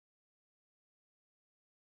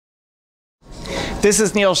This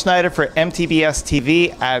is Neil Schneider for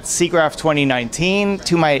MTBS-TV at SIGGRAPH 2019.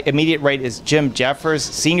 To my immediate right is Jim Jeffers,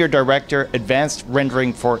 Senior Director, Advanced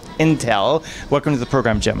Rendering for Intel. Welcome to the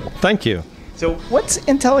program, Jim. Thank you. So what's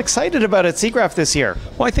Intel excited about at SIGGRAPH this year?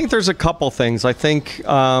 Well, I think there's a couple things. I think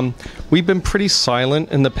we've been pretty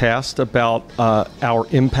silent in the past about our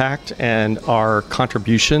impact and our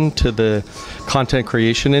contribution to the content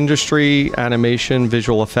creation industry, animation,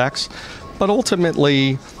 visual effects. But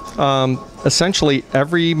ultimately, essentially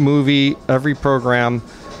every movie, every program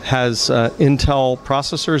has Intel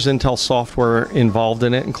processors, Intel software involved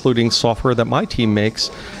in it, including software that my team makes.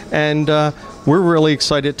 And we're really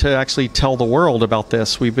excited to actually tell the world about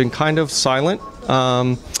this. We've been kind of silent,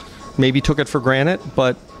 maybe took it for granted,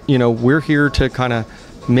 but we're here to kind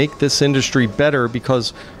of make this industry better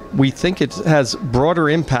because we think it has broader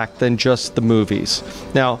impact than just the movies.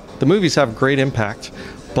 Now, the movies have great impact,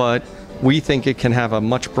 but we think it can have a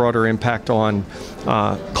much broader impact on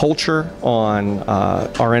culture, on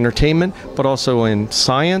our entertainment, but also in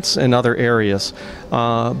science and other areas.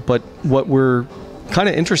 But what we're kind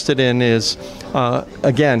of interested in is,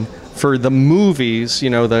 again, for the movies,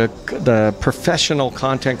 the professional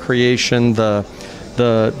content creation,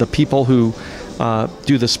 the people who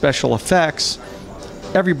do the special effects.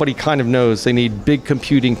 Everybody kind of knows they need big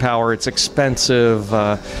computing power. It's expensive,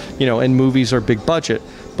 and movies are big budget.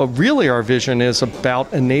 But really our vision is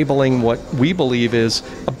about enabling what we believe is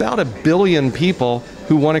about 1 billion people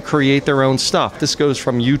who want to create their own stuff. This goes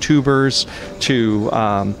from YouTubers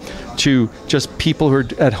to just people who are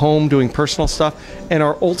at home doing personal stuff. And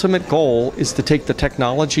our ultimate goal is to take the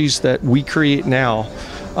technologies that we create now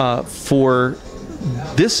for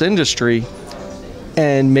this industry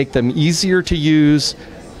and make them easier to use,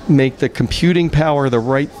 make the computing power the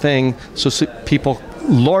right thing so people,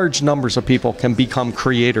 large numbers of people, can become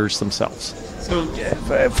creators themselves. So,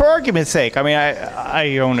 for argument's sake, I mean,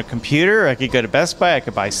 I own a computer. I could go to Best Buy. I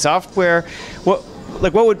could buy software. What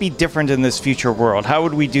would be different in this future world? How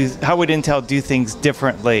would Intel do things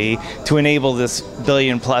differently to enable this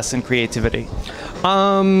billion plus in creativity?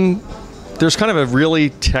 There's kind of a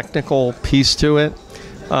really technical piece to it.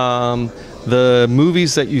 The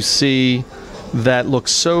movies that you see that look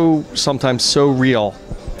sometimes so real.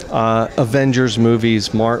 Avengers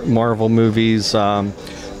movies, Marvel movies,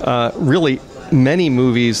 really many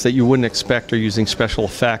movies that you wouldn't expect are using special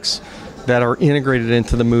effects that are integrated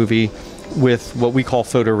into the movie with what we call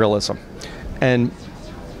photorealism. And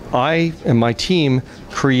I and my team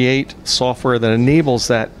create software that enables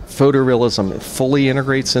that photorealism. It fully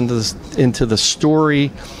integrates into the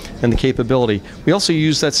story and the capability. We also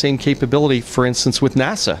use that same capability, for instance, with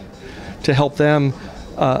NASA to help them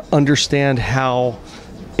understand how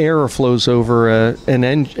air flows over an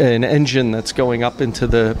engine that's going up into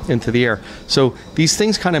the air. So these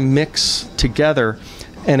things kind of mix together.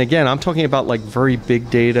 And again, I'm talking about like very big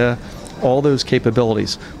data, all those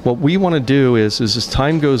capabilities. What we want to do is as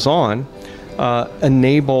time goes on,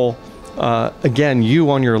 enable, again, you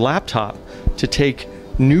on your laptop to take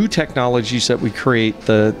new technologies that we create,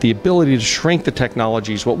 the ability to shrink the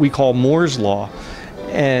technologies, what we call Moore's Law,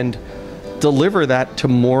 and deliver that to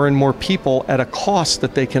more and more people at a cost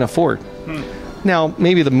that they can afford. Now,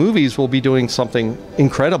 maybe the movies will be doing something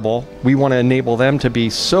incredible. We want to enable them to be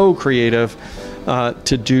so creative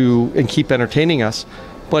to do and keep entertaining us.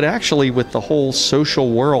 But actually, with the whole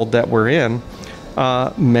social world that we're in,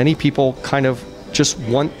 many people kind of just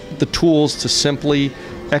want the tools to simply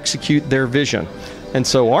execute their vision. And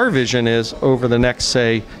so our vision is, over the next,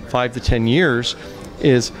 say, 5 to 10 years,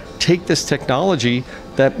 is take this technology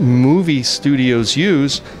that movie studios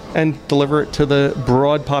use and deliver it to the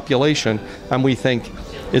broad population. And we think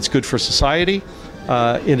it's good for society.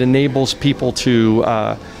 It enables people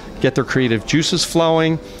to get their creative juices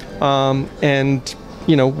flowing. And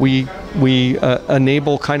we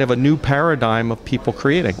enable kind of a new paradigm of people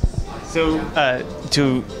creating. So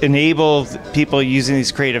to enable people using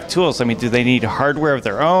these creative tools, I mean, do they need hardware of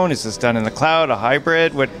their own? Is this done in the cloud, a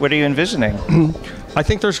hybrid? What are you envisioning? I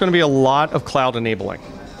think there's going to be a lot of cloud enabling,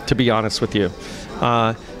 to be honest with you.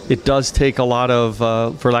 It does take a lot of,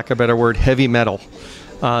 for lack of a better word, heavy metal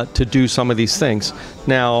to do some of these things.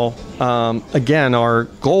 Now, again, our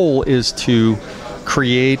goal is to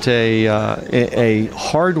create a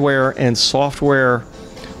hardware and software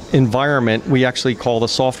environment. We actually call the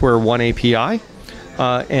software one API,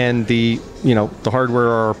 and the hardware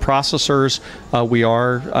are our processors. We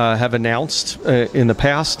have announced in the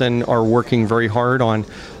past and are working very hard on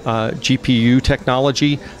GPU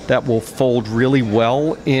technology that will fold really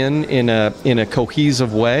well in a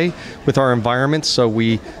cohesive way with our environment. So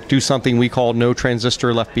we do something we call no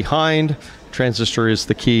transistor left behind. Transistor is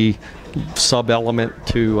the key sub-element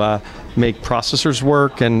to make processors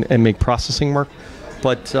work and make processing work.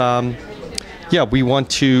 But yeah, we want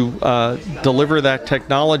to deliver that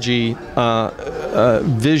technology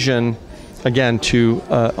vision, again, to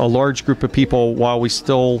a large group of people while we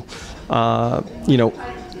still,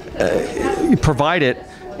 provide it.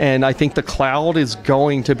 And I think the cloud is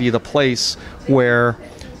going to be the place where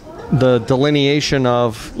the delineation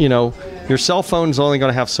of, your cell phone is only going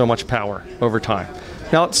to have so much power over time.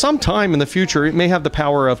 Now, at some time in the future, it may have the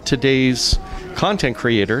power of today's content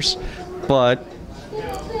creators, but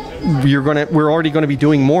we're already going to be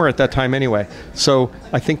doing more at that time anyway. So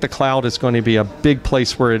I think the cloud is going to be a big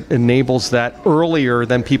place where it enables that earlier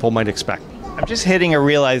than people might expect. I'm just hitting a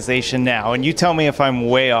realization now, and you tell me if I'm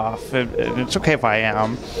way off. It's okay if I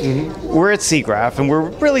am. Mm-hmm. We're at SIGGRAPH, and we're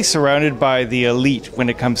really surrounded by the elite when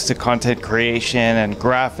it comes to content creation and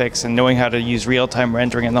graphics and knowing how to use real-time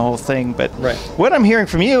rendering and the whole thing. But what I'm hearing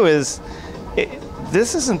from you is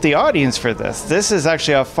this isn't the audience for this. This is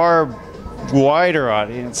actually a far wider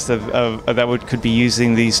audience that could be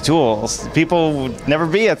using these tools. People would never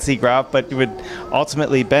be at SIGGRAPH, but would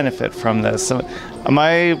ultimately benefit from this. So, am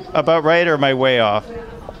I about right, or am I way off?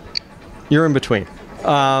 You're in between.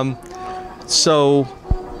 So,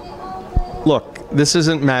 look, this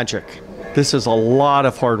isn't magic. This is a lot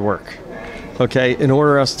of hard work. Okay, in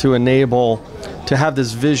order for us to have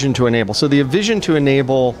this vision to enable. So the vision to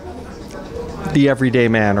enable the everyday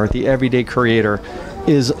man or the everyday creator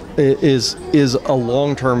is a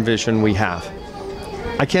long-term vision we have.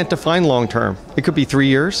 I can't define long-term. It could be 3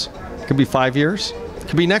 years, it could be 5 years, it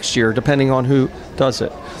could be next year, depending on who does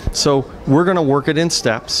it. So we're going to work it in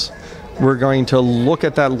steps. We're going to look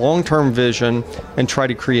at that long-term vision and try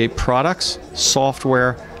to create products,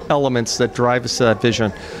 software, elements that drive us to that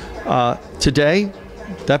vision. Today,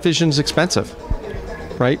 that vision is expensive,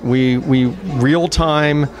 right? We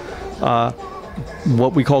real-time,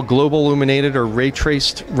 what we call global illuminated or ray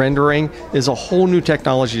traced rendering is a whole new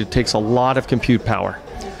technology that takes a lot of compute power.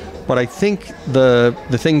 But I think the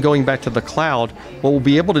thing going back to the cloud, what we'll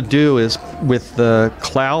be able to do is with the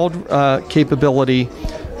cloud capability,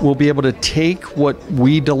 we'll be able to take what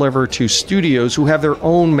we deliver to studios who have their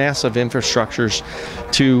own massive infrastructures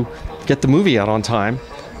to get the movie out on time.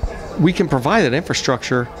 We can provide that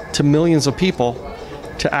infrastructure to millions of people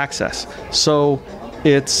to access. So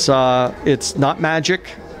it's not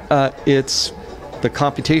magic. It's the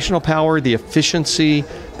computational power, the efficiency,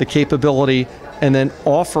 the capability, and then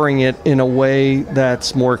offering it in a way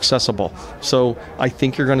that's more accessible. So I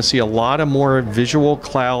think you're going to see a lot of more visual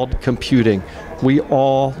cloud computing. We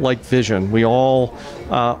all like vision. We all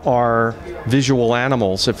are visual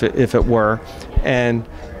animals, if it were, and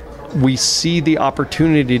we see the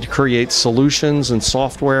opportunity to create solutions and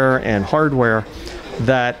software and hardware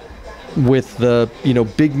that, with the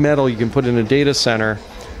big metal you can put in a data center,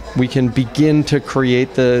 we can begin to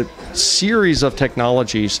create the series of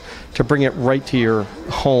technologies to bring it right to your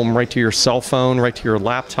home, right to your cell phone, right to your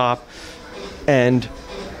laptop, and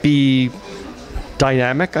be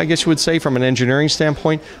dynamic, I guess you would say, from an engineering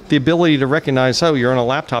standpoint. The ability to recognize, oh, you're on a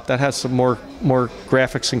laptop that has some more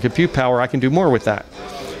graphics and compute power, I can do more with that.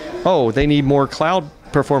 Oh, they need more cloud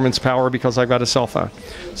performance power because I've got a cell phone.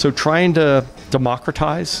 So trying to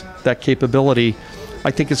democratize that capability,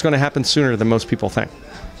 I think, is going to happen sooner than most people think.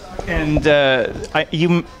 And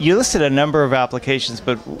you listed a number of applications,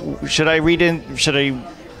 but should I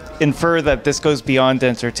infer that this goes beyond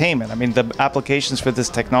entertainment? I mean, the applications for this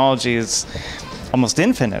technology is almost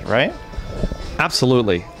infinite, right?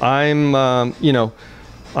 Absolutely. I'm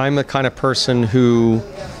the kind of person who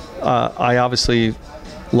I obviously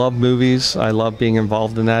love movies. I love being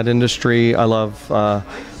involved in that industry. I love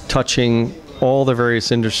touching all the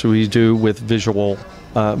various industries we do with visual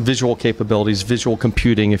capabilities, visual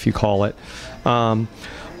computing, if you call it.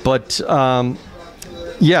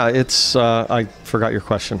 Yeah, it's, I forgot your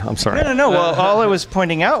question. I'm sorry. No. Well, all I was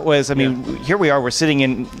pointing out was, I mean, here we are, we're sitting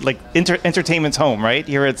in like entertainment's home, right?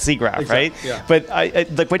 Here at SIGGRAPH, exactly. Right? Yeah. But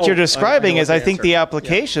like what you're describing I think the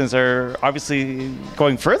applications are obviously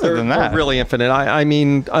going further than that. They're really infinite. I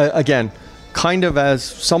mean, again, kind of as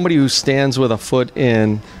somebody who stands with a foot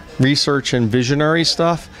in research and visionary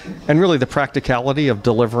stuff, and really the practicality of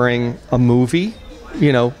delivering a movie,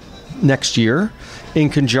 next year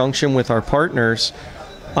in conjunction with our partners.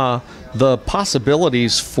 The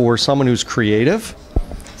possibilities for someone who's creative,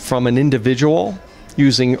 from an individual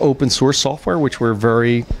using open source software, which we're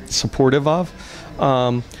very supportive of,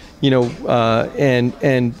 and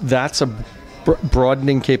that's a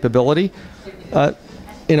broadening capability.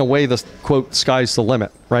 In a way, the quote, sky's the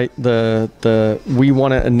limit, right? We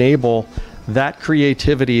want to enable that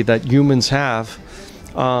creativity that humans have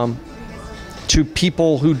to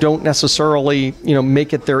people who don't necessarily,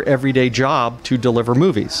 make it their everyday job to deliver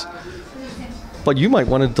movies. But you might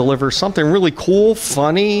want to deliver something really cool,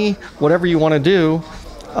 funny, whatever you want to do.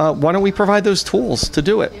 Why don't we provide those tools to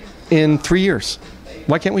do it in 3 years?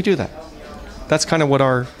 Why can't we do that? That's kind of what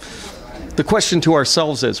the question to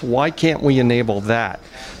ourselves is. Why can't we enable that?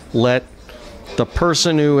 Let the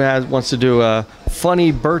person who wants to do a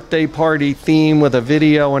funny birthday party theme with a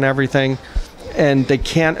video and everything, and they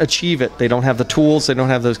can't achieve it. They don't have the tools. They don't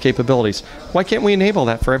have those capabilities. Why can't we enable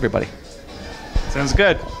that for everybody? Sounds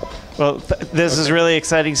good. Well, this is really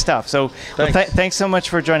exciting stuff. So thanks so much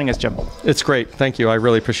for joining us, Jim. It's great. Thank you. I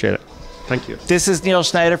really appreciate it. Thank you. This is Neil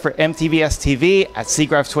Schneider for MTBS-TV at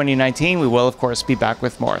SIGGRAPH 2019. We will, of course, be back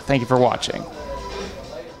with more. Thank you for watching.